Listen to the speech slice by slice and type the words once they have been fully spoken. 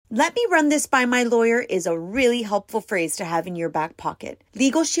Let me run this by my lawyer is a really helpful phrase to have in your back pocket.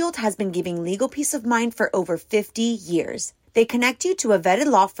 Legal Shield has been giving legal peace of mind for over 50 years. They connect you to a vetted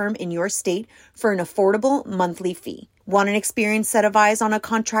law firm in your state for an affordable monthly fee. Want an experienced set of eyes on a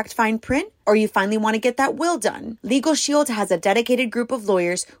contract fine print? Or you finally want to get that will done? Legal Shield has a dedicated group of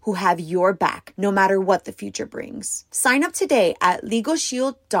lawyers who have your back, no matter what the future brings. Sign up today at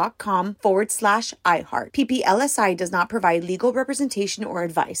LegalShield.com/iHeart. PPLSI does not provide legal representation or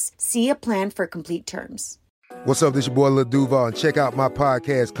advice. See a plan for complete terms. What's up, this your boy Lil Duval, and check out my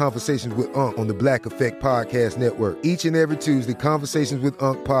podcast, Conversations with Unc, on the Black Effect Podcast Network. Each and every Tuesday, Conversations with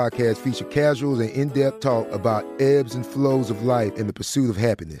Unc podcast feature casuals and in-depth talk about ebbs and flows of life and the pursuit of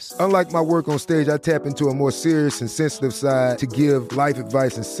happiness. Unlike my work on stage, I tap into a more serious and sensitive side to give life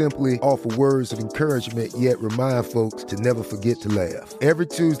advice and simply offer words of encouragement, yet remind folks to never forget to laugh. Every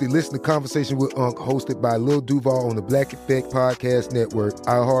Tuesday, listen to Conversations with Unc, hosted by Lil Duval on the Black Effect Podcast Network,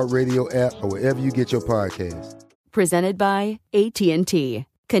 iHeartRadio app, or wherever you get your podcasts. Presented by AT&T.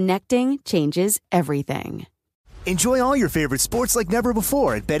 Connecting changes everything. Enjoy all your favorite sports like never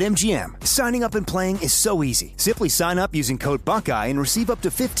before at BetMGM. Signing up and playing is so easy. Simply sign up using code Buckeye and receive up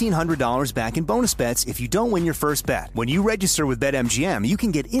to $1,500 back in bonus bets if you don't win your first bet. When you register with BetMGM, you can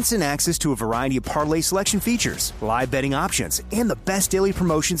get instant access to a variety of parlay selection features, live betting options, and the best daily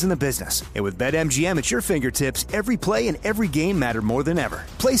promotions in the business. And with BetMGM at your fingertips, every play and every game matter more than ever.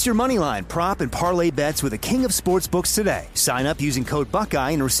 Place your moneyline, prop, and parlay bets with the king of sportsbooks today. Sign up using code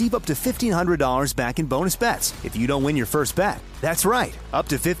Buckeye and receive up to $1,500 back in bonus bets if you don't win your first bet. That's right, up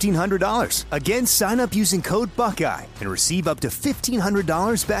to $1,500. Again, sign up using code Buckeye and receive up to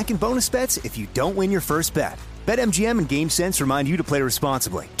 $1,500 back in bonus bets if you don't win your first bet. BetMGM and GameSense remind you to play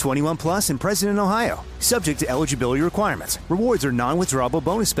responsibly. 21 plus and present in Ohio. Subject to eligibility requirements. Rewards are non-withdrawable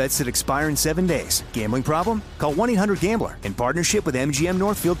bonus bets that expire in 7 days. Gambling problem? Call 1-800-GAMBLER in partnership with MGM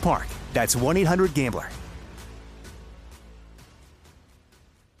Northfield Park. That's 1-800-GAMBLER.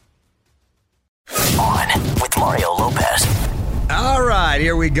 On with Mario Lopez. All right,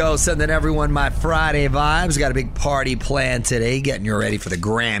 here we go. Sending everyone my Friday vibes. Got a big party planned today, getting you ready for the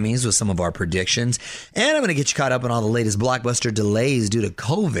Grammys with some of our predictions. And I'm going to get you caught up on all the latest blockbuster delays due to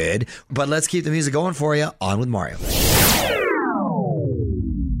COVID. But let's keep the music going for you. On with Mario.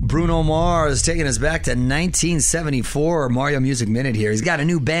 Bruno Mars taking us back to 1974. Mario Music Minute here. He's got a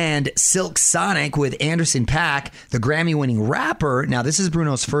new band, Silk Sonic, with Anderson .Paak, the Grammy-winning rapper. Now, this is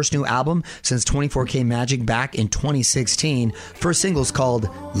Bruno's first new album since 24K Magic back in 2016. First single's called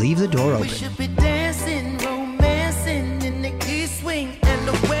Leave the Door Open. We should be dancing, romancing in the east wing and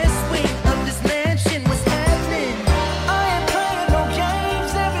the west wing of this mansion. What's happening? I ain't playing no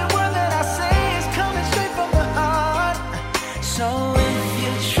games. Every word that I say is coming straight from the heart. So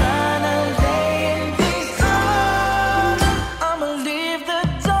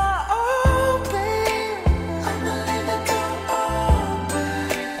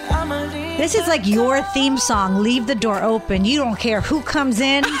this is like your theme song, Leave the Door Open. You don't care who comes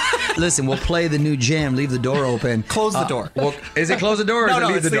in. Listen, we'll play the new jam, Leave the Door Open. Close the door. Well, is it close the door or no,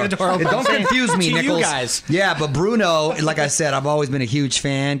 is it leave the door? open. Don't confuse me, Nichols. You guys. Yeah, but Bruno, like I said, I've always been a huge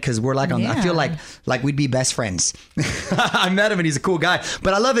fan because we're like on. I feel like we'd be best friends. I met him and he's a cool guy.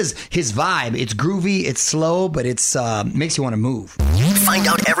 But I love his vibe. It's groovy, it's slow, but it's makes you want to move. Find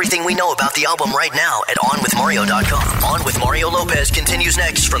out everything we know about the album right now at OnWithMario.com. On with Mario Lopez continues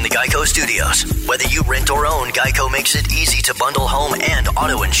next from the Geico Studios. Whether you rent or own, Geico makes it easy to bundle home and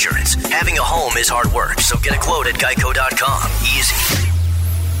auto insurance. Having a home is hard work, so get a quote at Geico.com. Easy.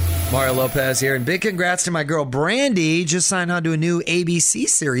 Mario Lopez here, and big congrats to my girl Brandy. Just signed on to a new ABC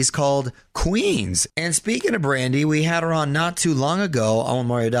series called Queens. And speaking of Brandy, we had her on not too long ago on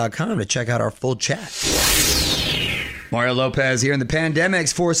Mario.com to check out our full chat. Mario Lopez here, and the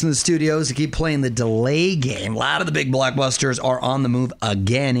pandemic's forcing the studios to keep playing the delay game. A lot of the big blockbusters are on the move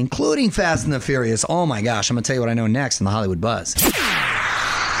again, including Fast and the Furious. Oh my gosh, I'm going to tell you what I know next in the Hollywood Buzz.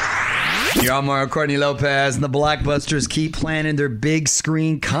 You're on Mario Courtney Lopez, and the blockbusters keep planning their big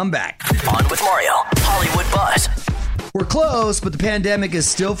screen comeback. On with Mario, Hollywood Buzz. We're close, but the pandemic is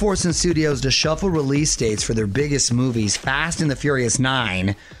still forcing studios to shuffle release dates for their biggest movies. Fast and the Furious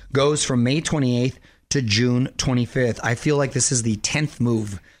 9 goes from May 28th to June 25th. I feel like this is the 10th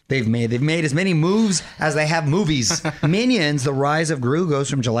move they've made. They've made as many moves as they have movies. Minions, The Rise of Gru goes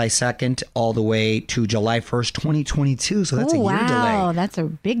from July 2nd all the way to July 1st, 2022. So that's a year delay. Wow, that's a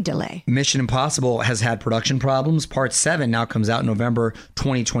big delay. Mission Impossible has had production problems. Part 7 now comes out in November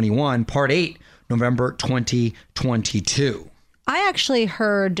 2021. Part 8, November 2022. I actually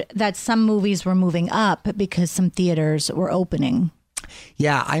heard that some movies were moving up because some theaters were opening.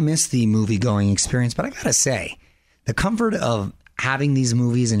 Yeah, I miss the movie-going experience, but I gotta say, the comfort of having these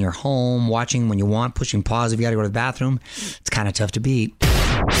movies in your home, watching when you want, pushing pause if you got to go to the bathroom, it's kind of tough to beat.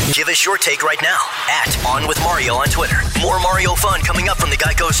 Give us your take right now at On With Mario on Twitter. More Mario fun coming up from the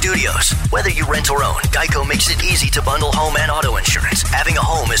Geico Studios. Whether you rent or own, Geico makes it easy to bundle home and auto insurance. Having a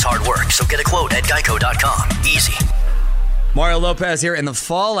home is hard work, so get a quote at geico.com. Easy. Mario Lopez here, and the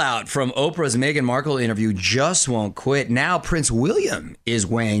fallout from Oprah's Meghan Markle interview just won't quit. Now Prince William is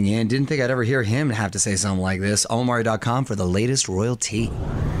weighing in. Didn't think I'd ever hear him have to say something like this. OnWithMario.com for the latest royal tea.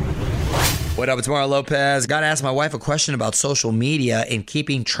 What up, it's Mario Lopez. Got to ask my wife a question about social media and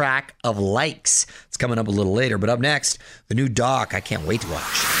keeping track of likes. It's coming up a little later, but up next, the new doc I can't wait to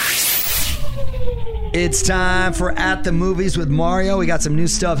watch. It's time for At the Movies with Mario. We got some new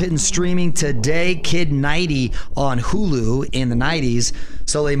stuff hitting streaming today. Kid 90 on Hulu in the 90s.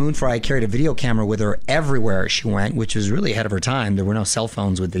 Soleil Moonfry carried a video camera with her everywhere she went, which was really ahead of her time. There were no cell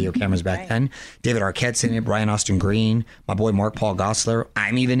phones with video cameras back then. David Arquette's in it, Brian Austin Green, my boy Mark Paul Gosselaar.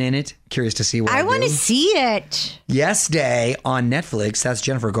 I'm even in it. Curious to see what I want to see it. Yes Day on Netflix. That's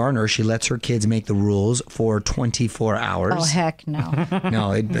Jennifer Garner. She lets her kids make the rules for 24 hours. Oh, heck no.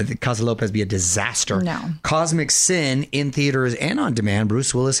 No, Casa Lopez be a disaster. No. Cosmic Sin in theaters and on demand.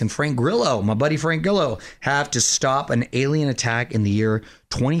 Bruce Willis and Frank Grillo, my buddy Frank Grillo, have to stop an alien attack in the year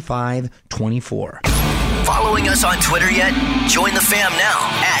 2524. Following us on Twitter yet? Join the fam now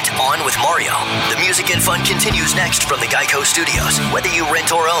at On With Mario. The music and fun continues next from the Geico Studios. Whether you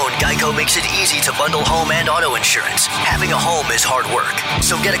rent or own, Geico makes it easy to bundle home and auto insurance. Having a home is hard work,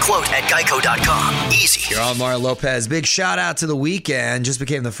 so get a quote at geico.com. Easy. You're on Mario Lopez. Big shout out to The Weeknd. Just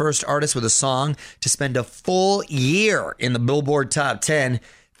became the first artist with a song to spend a full year in the Billboard Top 10.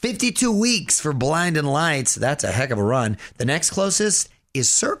 52 weeks for Blinding Lights. That's a heck of a run. The next closest is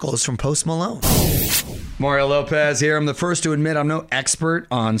Circles from Post Malone. Mario Lopez here. I'm the first to admit I'm no expert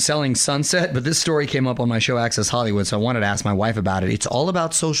on selling Sunset, but this story came up on my show Access Hollywood, so I wanted to ask my wife about it. It's all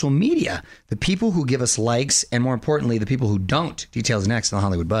about social media, the people who give us likes, and more importantly, the people who don't. Details next on the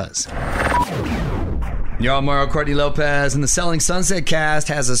Hollywood Buzz. You're on Mario Courtney Lopez, and the Selling Sunset cast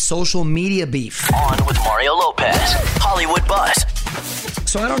has a social media beef. On With Mario Lopez, Hollywood Buzz.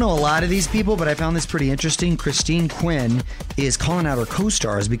 So I don't know a lot of these people, but I found this pretty interesting. Christine Quinn is calling out her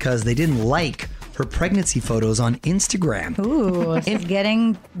co-stars because they didn't like her pregnancy photos on Instagram. Ooh,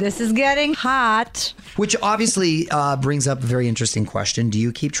 this is getting hot. Which obviously brings up a very interesting question. Do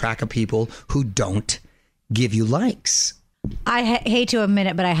you keep track of people who don't give you likes? I hate to admit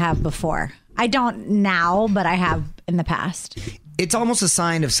it, but I have before. I don't now, but I have in the past. It's almost a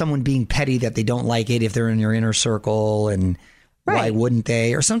sign of someone being petty that they don't like it if they're in your inner circle, and why wouldn't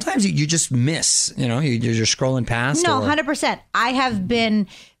they? Or sometimes you just miss, you're just scrolling past. No, 100%. I have been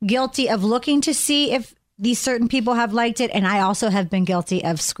guilty of looking to see if these certain people have liked it, and I also have been guilty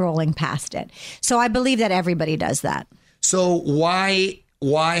of scrolling past it. So I believe that everybody does that. So why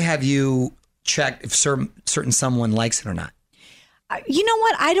have you checked if certain someone likes it or not? You know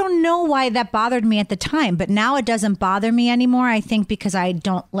what? I don't know why that bothered me at the time, but now it doesn't bother me anymore. I think because I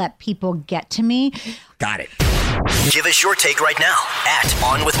don't let people get to me. Got it. Give us your take right now at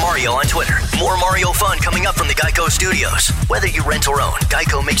On With Mario on Twitter. More Mario fun coming up from the Geico Studios. Whether you rent or own,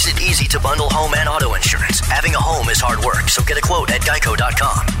 Geico makes it easy to bundle home and auto insurance. Having a home is hard work, so get a quote at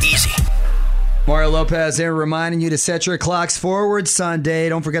geico.com. Easy. Mario Lopez here reminding you to set your clocks forward Sunday.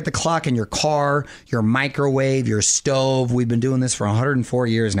 Don't forget the clock in your car, your microwave, your stove. We've been doing this for 104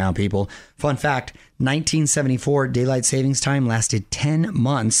 years now, people. Fun fact, 1974 daylight savings time lasted 10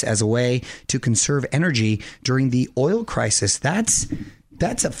 months as a way to conserve energy during the oil crisis. That's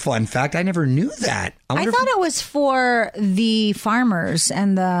a fun fact. I never knew that. I thought it was for the farmers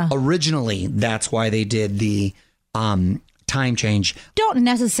and the... Originally, that's why they did the... time change. Don't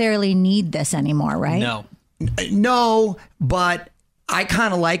necessarily need this anymore, right? No, but I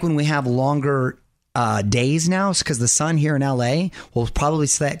kind of like when we have longer days now, because the sun here in LA will probably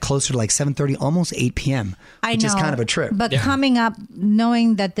set closer to like 7:30, almost 8 p.m. Which is kind of a trip. But coming up,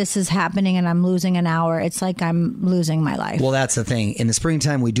 knowing that this is happening and I'm losing an hour, it's like I'm losing my life. Well, that's the thing. In the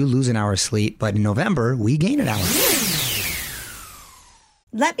springtime, we do lose an hour of sleep, but in November, we gain an hour.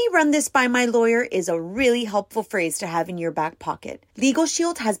 Let me run this by my lawyer is a really helpful phrase to have in your back pocket. Legal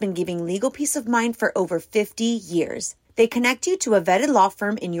Shield has been giving legal peace of mind for over 50 years. They connect you to a vetted law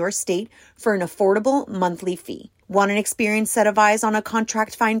firm in your state for an affordable monthly fee. Want an experienced set of eyes on a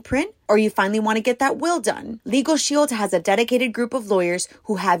contract fine print? Or you finally want to get that will done? Legal Shield has a dedicated group of lawyers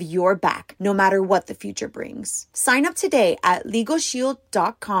who have your back, no matter what the future brings. Sign up today at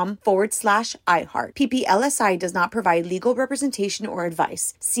LegalShield.com/iHeart. PPLSI does not provide legal representation or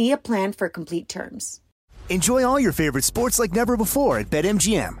advice. See a plan for complete terms. Enjoy all your favorite sports like never before at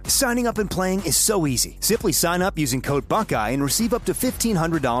BetMGM. Signing up and playing is so easy. Simply sign up using code Buckeye and receive up to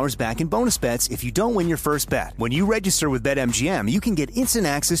 $1,500 back in bonus bets if you don't win your first bet. When you register with BetMGM, you can get instant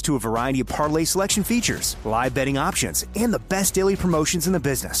access to a variety of parlay selection features, live betting options, and the best daily promotions in the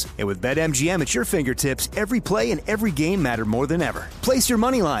business. And with BetMGM at your fingertips, every play and every game matter more than ever. Place your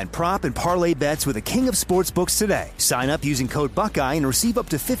moneyline, prop, and parlay bets with the king of sportsbooks today. Sign up using code Buckeye and receive up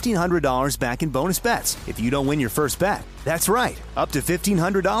to $1,500 back in bonus bets if you don't win your first bet. That's right, up to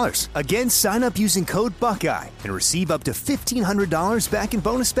 $1,500. Again, sign up using code Buckeye and receive up to $1,500 back in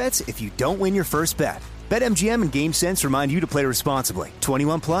bonus bets if you don't win your first bet. BetMGM and GameSense remind you to play responsibly.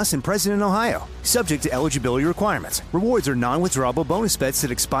 21 plus and present in Ohio. Subject to eligibility requirements. Rewards are non-withdrawable bonus bets that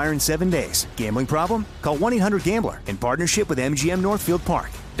expire in 7 days. Gambling problem? Call 1-800-GAMBLER in partnership with MGM Northfield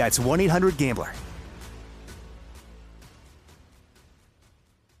Park. That's 1-800-GAMBLER.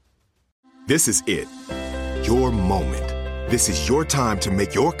 This is it. Your moment. This is your time to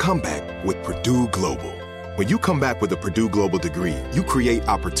make your comeback with Purdue Global. When you come back with a Purdue Global degree, you create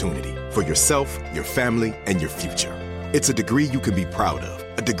opportunity for yourself, your family, and your future. It's a degree you can be proud of,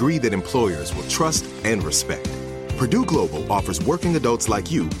 a degree that employers will trust and respect. Purdue Global offers working adults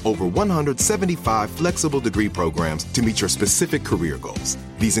like you over 175 flexible degree programs to meet your specific career goals.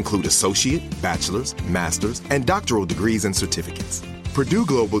 These include associate, bachelor's, master's, and doctoral degrees and certificates. Purdue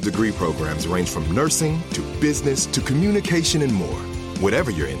Global degree programs range from nursing to business to communication and more.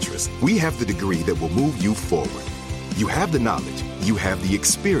 Whatever your interest, we have the degree that will move you forward. You have the knowledge, you have the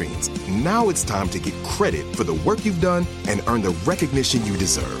experience. Now it's time to get credit for the work you've done and earn the recognition you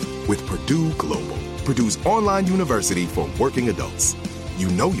deserve with Purdue Global, Purdue's online university for working adults. You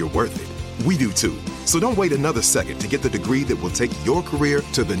know you're worth it. We do too. So don't wait another second to get the degree that will take your career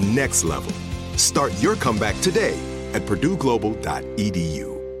to the next level. Start your comeback today at purdueglobal.edu.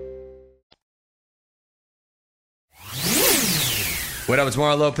 What up, it's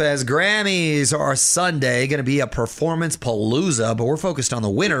Mario Lopez. Grammys are Sunday. Going to be a performance palooza, but we're focused on the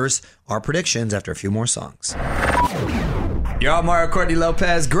winners. Our predictions after a few more songs. Y'all, Mario Courtney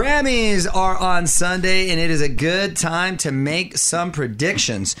Lopez. Grammys are on Sunday, and it is a good time to make some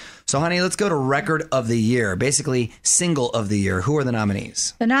predictions. So, honey, let's go to record of the year, basically single of the year. Who are the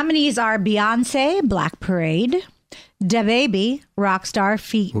nominees? The nominees are Beyonce, Black Parade, DaBaby, Rockstar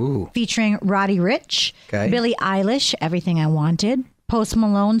featuring Roddy Ricch, Okay. Billie Eilish, Everything I Wanted, Post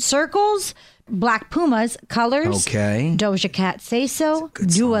Malone, Circles, Black Pumas, Colors, Okay. Doja Cat, Say So, good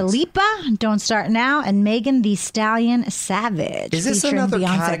Dua songs. Lipa, Don't Start Now, and Megan Thee Stallion, Savage. Is this featuring another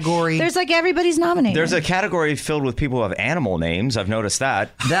Beyonce. category? There's like everybody's nominated. There's a category filled with people who have animal names. I've noticed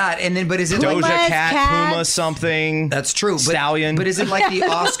that. But is it Doja Pumas, Cat, cats. Puma something. That's true. Stallion. But is it like the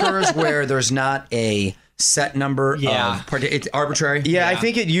Oscars where there's not a set number of it's arbitrary? Yeah, I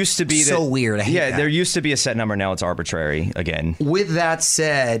think it used to be So weird. I hate that. there used to be a set number. Now it's arbitrary again. With that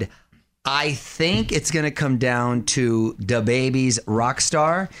said, I think it's going to come down to DaBaby's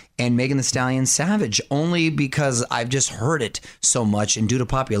Rockstar and Megan Thee Stallion Savage, only because I've just heard it so much and due to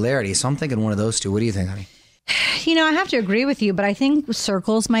popularity. So I'm thinking one of those two. What do you think, honey? You know, I have to agree with you, but I think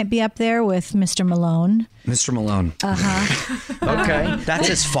Circles might be up there with Mr. Malone. Mr. Malone. Okay, that's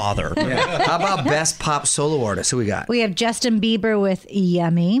his father. How about Best Pop Solo Artist? Who we got? We have Justin Bieber with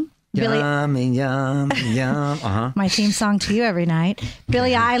Yummy. Yum, yum, yum. My theme song to you every night.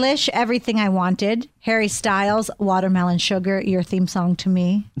 Billie Eilish, Everything I Wanted. Harry Styles, Watermelon Sugar, your theme song to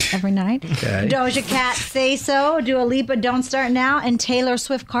me every night. Okay. Doja Cat, Say So. Dua Lipa, Don't Start Now. And Taylor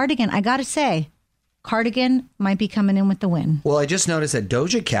Swift, Cardigan. I gotta say, Cardigan might be coming in with the win. Well, I just noticed that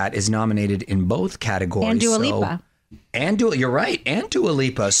Doja Cat is nominated in both categories. And Dua so- Lipa. You're right. And Dua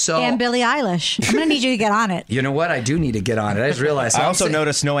Lipa. So, And Billie Eilish. I'm gonna need you to get on it. you know what? I do need to get on it. I just realized. I I'm also saying-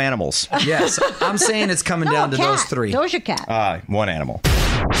 noticed no animals. Yes, I'm saying it's coming down to Cat. those three. Doja Cat. One animal.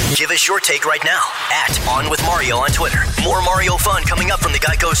 Give us your take right now at On With Mario on Twitter. More Mario fun coming up from the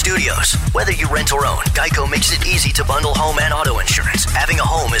Geico Studios. Whether you rent or own, Geico makes it easy to bundle home and auto insurance. Having a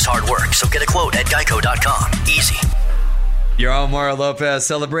home is hard work, so get a quote at geico.com. Easy. You're on Mario Lopez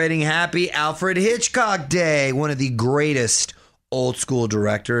celebrating Happy Alfred Hitchcock Day, one of the greatest old school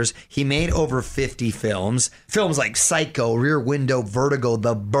directors. He made over 50 films. Films like Psycho, Rear Window, Vertigo,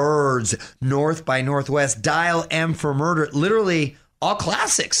 The Birds, North by Northwest, Dial M for Murder. Literally all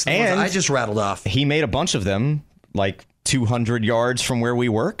classics. The ones And I just rattled off. He made a bunch of them, like 200 yards from where we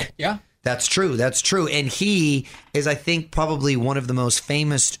work. Yeah. That's true. That's true. And he is, I think, probably one of the most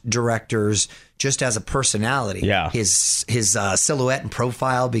famous directors just as a personality. Yeah. His silhouette and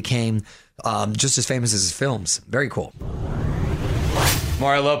profile became just as famous as his films. Very cool.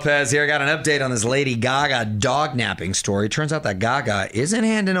 Mario Lopez here. I got an update on this Lady Gaga dog napping story. Turns out that Gaga isn't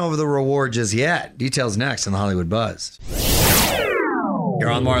handing over the reward just yet. Details next on the Hollywood Buzz. You're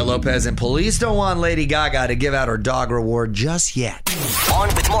on Mario Lopez, and police don't want Lady Gaga to give out her dog reward just yet. On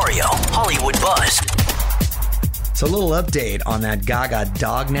with Mario, Hollywood Buzz. So a little update on that Gaga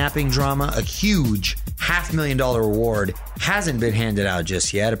dog napping drama. A huge $500,000 reward hasn't been handed out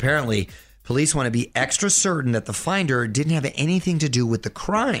just yet. Apparently, police want to be extra certain that the finder didn't have anything to do with the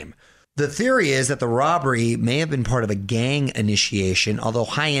crime. The theory is that the robbery may have been part of a gang initiation, although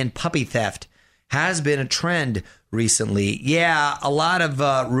high-end puppy theft has been a trend recently. Yeah, a lot of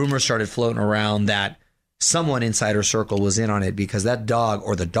rumors started floating around that someone inside her circle was in on it because that dog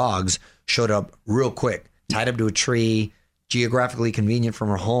or the dogs showed up real quick, tied up to a tree, geographically convenient from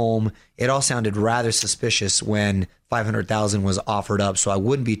her home. It all sounded rather suspicious when $500,000 was offered up, so I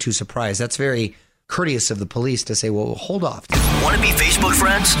wouldn't be too surprised. That's very courteous of the police to say, well, hold off. Want to be Facebook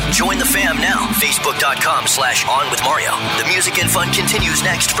friends? Join the fam now. Facebook.com/OnWithMario. The music and fun continues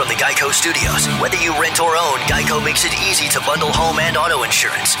next from the Geico Studios. Whether you rent or own, Geico makes it easy to bundle home and auto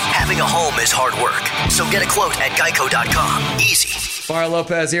insurance. Having a home is hard work, so get a quote at Geico.com. Easy. Mario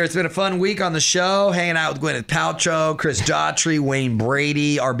Lopez here. It's been a fun week on the show, hanging out with Gwyneth Paltrow, Chris Daughtry, Wayne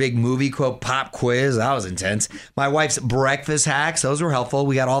Brady, our big movie quote pop quiz. That was intense. My wife's breakfast hacks. Those were helpful.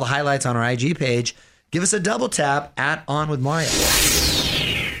 We got all the highlights on our IG page. Give us a double tap at On With Mario.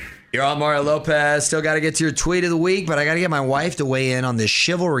 You're on Mario Lopez. Still got to get to your tweet of the week, but I got to get my wife to weigh in on this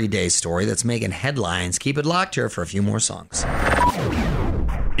Chivalry Day story that's making headlines. Keep it locked here for a few more songs.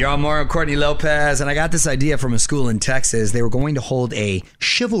 You're on Mario Courtney Lopez, and I got this idea from a school in Texas. They were going to hold a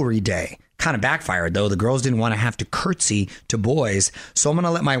Chivalry Day. Kind of backfired, though. The girls didn't want to have to curtsy to boys, so I'm going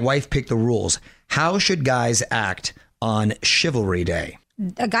to let my wife pick the rules. How should guys act on Chivalry Day?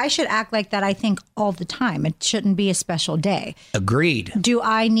 A guy should act like that, I think, all the time. It shouldn't be a special day. Agreed. Do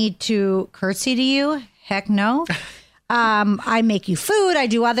I need to curtsy to you? Heck no. I make you food. I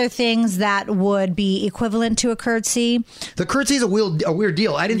do other things that would be equivalent to a curtsy. The curtsy is a weird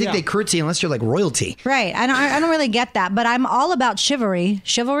deal. I didn't think they curtsy unless you're like royalty. Right. I don't really get that, but I'm all about chivalry.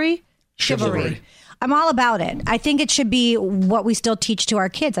 Chivalry. I'm all about it. I think it should be what we still teach to our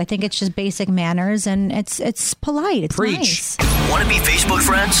kids. I think it's just basic manners, and it's polite. It's Preach. nice. Want to be Facebook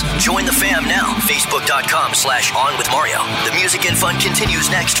friends? Join the fam now. Facebook.com/OnWithMario. The music and fun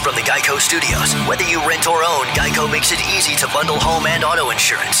continues next from the Geico Studios. Whether you rent or own, Geico makes it easy to bundle home and auto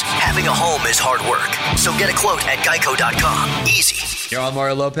insurance. Having a home is hard work, so get a quote at Geico.com. Easy. You're on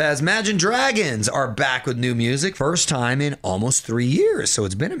Mario Lopez. Imagine Dragons are back with new music. First time in almost 3 years, so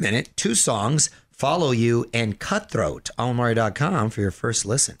it's been a minute. 2 songs. Follow You and Cutthroat on Mario.com for your first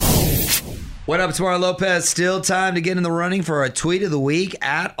listen. What up, it's Mario Lopez. Still time to get in the running for our tweet of the week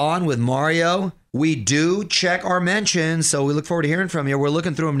at On With Mario. We do check our mentions, so we look forward to hearing from you. We're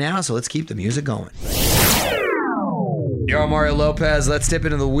looking through them now, so let's keep the music going. You're on Mario Lopez. Let's dip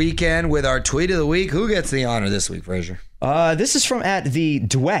into the weekend with our tweet of the week. Who gets the honor this week, Frazier? This is from at the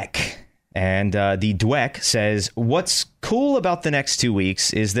Dweck. And the Dweck says, what's cool about the next 2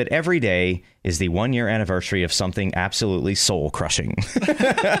 weeks is that every day is the 1-year anniversary of something absolutely soul-crushing.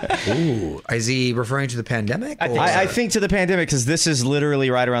 Ooh. Is he referring to the pandemic? I think to the pandemic, because this is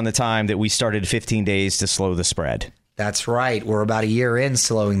literally right around the time that we started 15 days to slow the spread. That's right. We're about a year in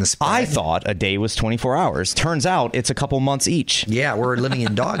slowing the spread. I thought a day was 24 hours. Turns out it's a couple months each. Yeah, we're living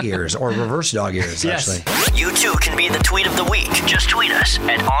in dog years, or reverse dog years, actually. You too can be the tweet of the week. Just tweet us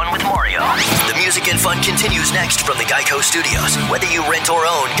at On With Mario. The music and fun continues next from the Geico Studios. Whether you rent or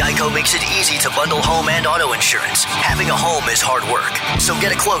own, Geico makes it easy to bundle home and auto insurance. Having a home is hard work, so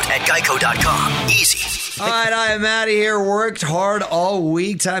get a quote at Geico.com. Easy. All right, I am Matty here. Worked hard all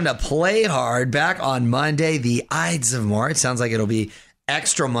week. Time to play hard. Back on Monday, the Ides of March. Sounds like it'll be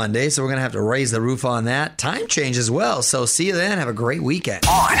extra Monday, so we're going to have to raise the roof on that. Time change as well, so see you then. Have a great weekend.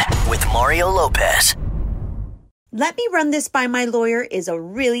 On with Mario Lopez. Let me run this by my lawyer is a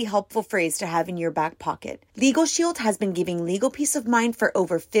really helpful phrase to have in your back pocket. Legal Shield has been giving legal peace of mind for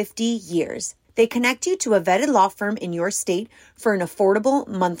over 50 years. They connect you to a vetted law firm in your state for an affordable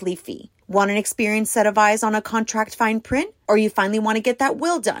monthly fee. Want an experienced set of eyes on a contract fine print? Or you finally want to get that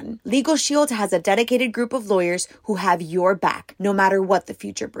will done? Legal Shield has a dedicated group of lawyers who have your back, no matter what the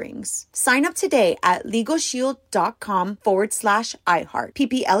future brings. Sign up today at LegalShield.com/iHeart.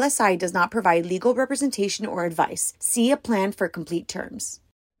 PPLSI does not provide legal representation or advice. See a plan for complete terms.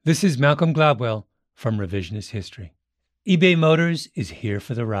 This is Malcolm Gladwell from Revisionist History. eBay Motors is here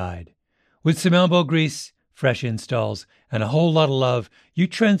for the ride. With some elbow grease, fresh installs, and a whole lot of love, you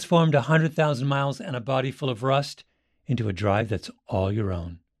transformed 100,000 miles and a body full of rust into a drive that's all your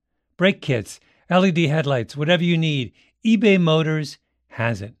own. Brake kits, LED headlights, whatever you need, eBay Motors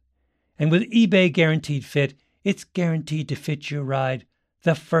has it. And with eBay Guaranteed Fit, it's guaranteed to fit your ride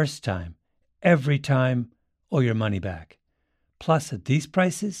the first time, every time, or your money back. Plus, at these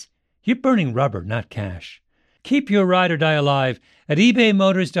prices, you're burning rubber, not cash. Keep your ride or die alive at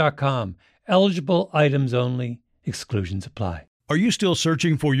ebaymotors.com. Eligible items only. Exclusions apply. Are you still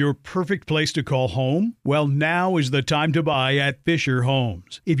searching for your perfect place to call home? Well, now is the time to buy at Fisher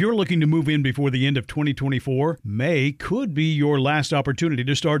Homes. If you're looking to move in before the end of 2024, May could be your last opportunity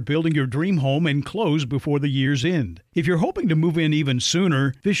to start building your dream home and close before the year's end. If you're hoping to move in even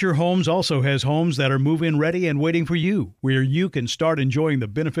sooner, Fisher Homes also has homes that are move-in ready and waiting for you, where you can start enjoying the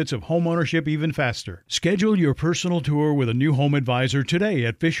benefits of homeownership even faster. Schedule your personal tour with a new home advisor today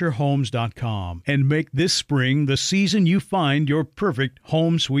at FisherHomes.com and make this spring the season you find your perfect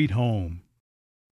home sweet home.